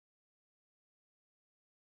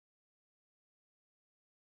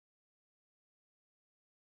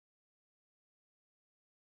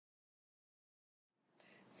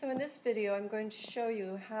So in this video I'm going to show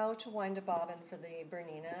you how to wind a bobbin for the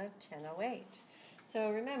Bernina 1008. So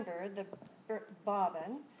remember, the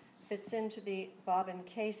bobbin fits into the bobbin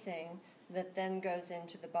casing that then goes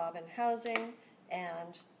into the bobbin housing,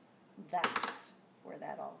 and that's where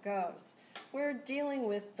that all goes. We're dealing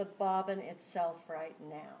with the bobbin itself right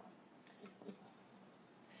now.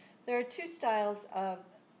 There are two styles of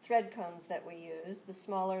thread cones that we use, the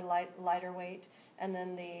smaller, lighter weight, and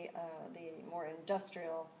then the more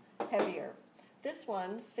industrial, heavier. This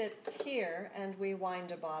one fits here, and we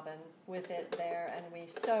wind a bobbin with it there, and we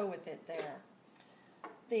sew with it there.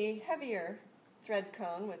 The heavier thread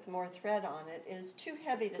cone with more thread on it is too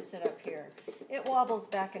heavy to sit up here. It wobbles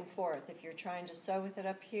back and forth. If you're trying to sew with it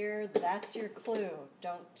up here, that's your clue.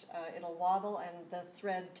 It'll wobble and the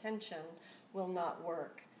thread tension will not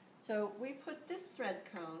work. So we put this thread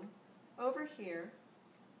cone over here,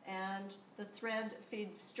 and the thread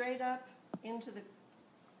feeds straight up into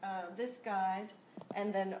this guide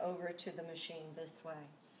and then over to the machine this way.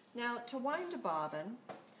 Now, to wind a bobbin,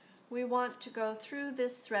 we want to go through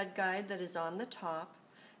this thread guide that is on the top,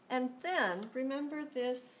 and then remember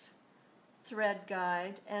this thread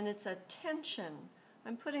guide, and it's a tension.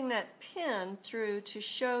 I'm putting that pin through to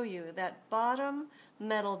show you that bottom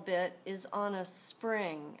metal bit is on a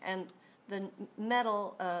spring, and the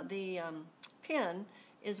metal, pin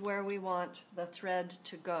is where we want the thread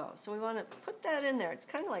to go. So we want to put that in there. It's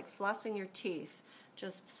kind of like flossing your teeth.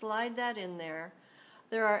 Just slide that in there.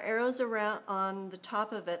 There are arrows around on the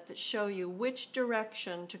top of it that show you which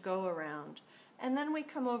direction to go around. And then we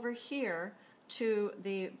come over here to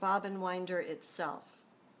the bobbin winder itself.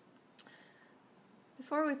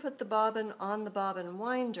 Before we put the bobbin on the bobbin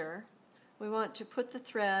winder, we want to put the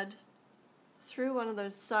thread through one of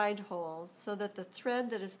those side holes so that the thread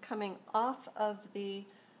that is coming off of the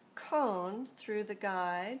cone through the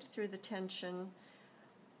guide, through the tension,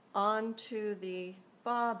 onto the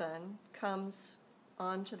bobbin comes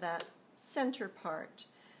onto that center part.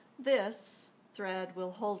 This thread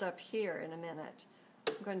will hold up here in a minute.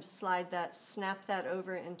 I'm going to snap that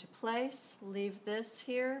over into place, leave this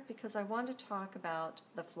here because I want to talk about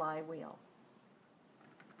the flywheel.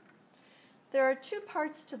 There are two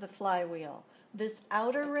parts to the flywheel, this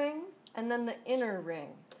outer ring and then the inner ring.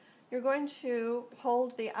 You're going to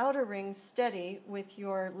hold the outer ring steady with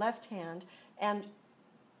your left hand and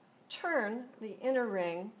turn the inner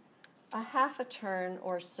ring a half a turn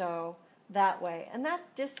or so that way, and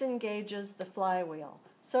that disengages the flywheel.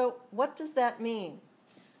 So what does that mean?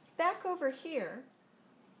 Back over here,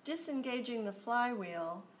 disengaging the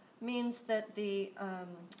flywheel means that the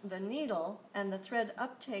needle and the thread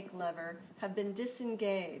uptake lever have been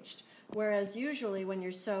disengaged, whereas usually when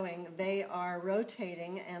you're sewing they are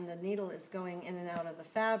rotating and the needle is going in and out of the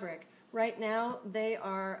fabric. Right now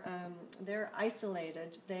they're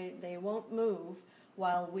isolated. They won't move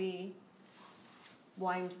while we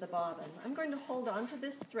wind the bobbin. I'm going to hold on to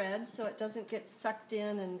this thread so it doesn't get sucked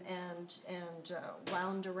in and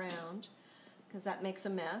wound around, because that makes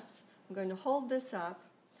a mess. I'm going to hold this up.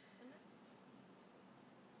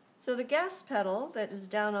 So the gas pedal that is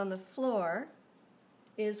down on the floor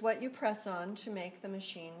is what you press on to make the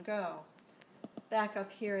machine go. Back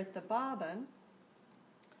up here at the bobbin,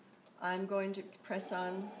 I'm going to press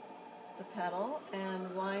on the pedal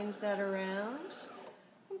and wind that around.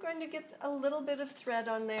 I'm going to get a little bit of thread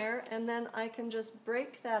on there, and then I can just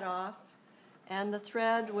break that off and the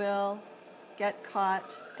thread will get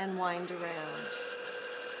caught and wind around.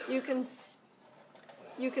 You can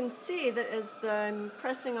see that as I'm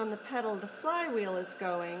pressing on the pedal, the flywheel is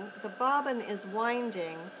going, the bobbin is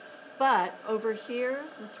winding, but over here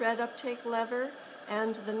the thread uptake lever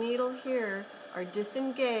and the needle here are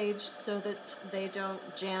disengaged so that they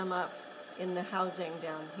don't jam up in the housing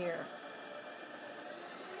down here.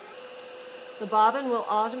 The bobbin will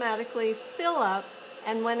automatically fill up,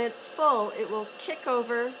 and when it's full it will kick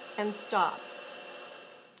over and stop.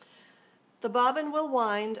 The bobbin will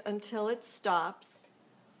wind until it stops.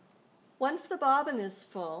 Once the bobbin is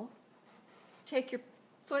full, take your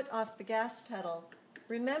foot off the gas pedal.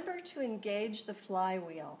 Remember to engage the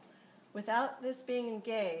flywheel. Without this being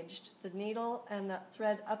engaged, the needle and the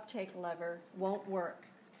thread uptake lever won't work.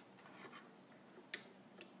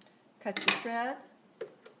 Cut your thread,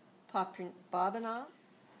 pop your bobbin off.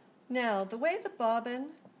 Now, the way the bobbin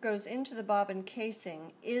goes into the bobbin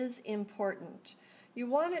casing is important. You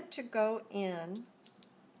want it to go in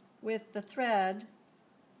with the thread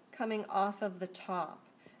coming off of the top,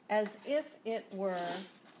 as if it were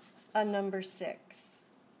a number 6.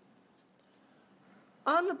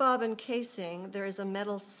 On the bobbin casing, there is a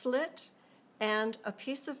metal slit and a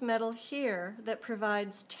piece of metal here that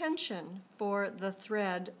provides tension for the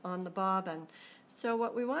thread on the bobbin. So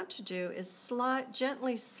what we want to do is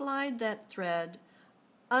gently slide that thread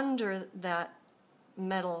under that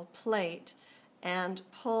metal plate and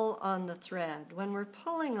pull on the thread. When we're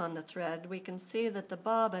pulling on the thread, we can see that the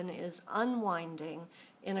bobbin is unwinding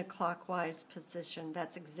in a clockwise position.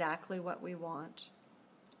 That's exactly what we want.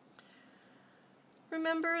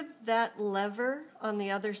 Remember that lever on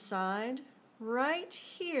the other side? Right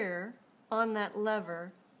here on that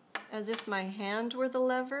lever, as if my hand were the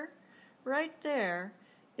lever, right there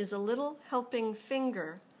is a little helping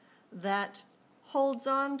finger that holds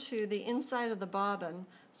on to the inside of the bobbin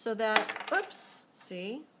so that, oops,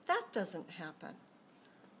 see, that doesn't happen.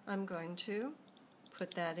 I'm going to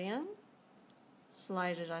put that in,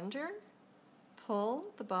 slide it under, pull.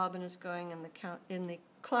 The bobbin is going in the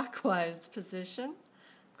clockwise position.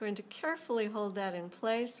 I'm going to carefully hold that in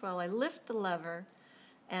place while I lift the lever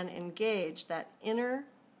and engage that inner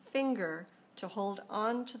finger to hold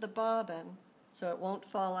on to the bobbin so it won't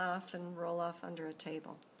fall off and roll off under a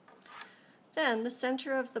table. Then the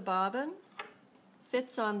center of the bobbin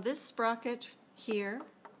fits on this sprocket here.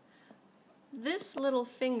 This little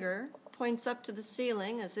finger points up to the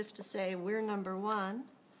ceiling as if to say, we're number one,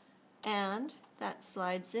 and that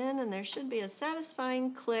slides in, and there should be a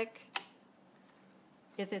satisfying click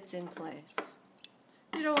if it's in place.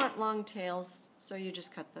 You don't want long tails, so you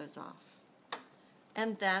just cut those off.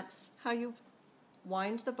 And that's how you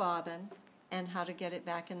wind the bobbin and how to get it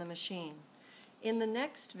back in the machine. In the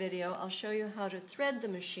next video, I'll show you how to thread the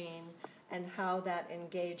machine and how that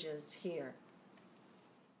engages here.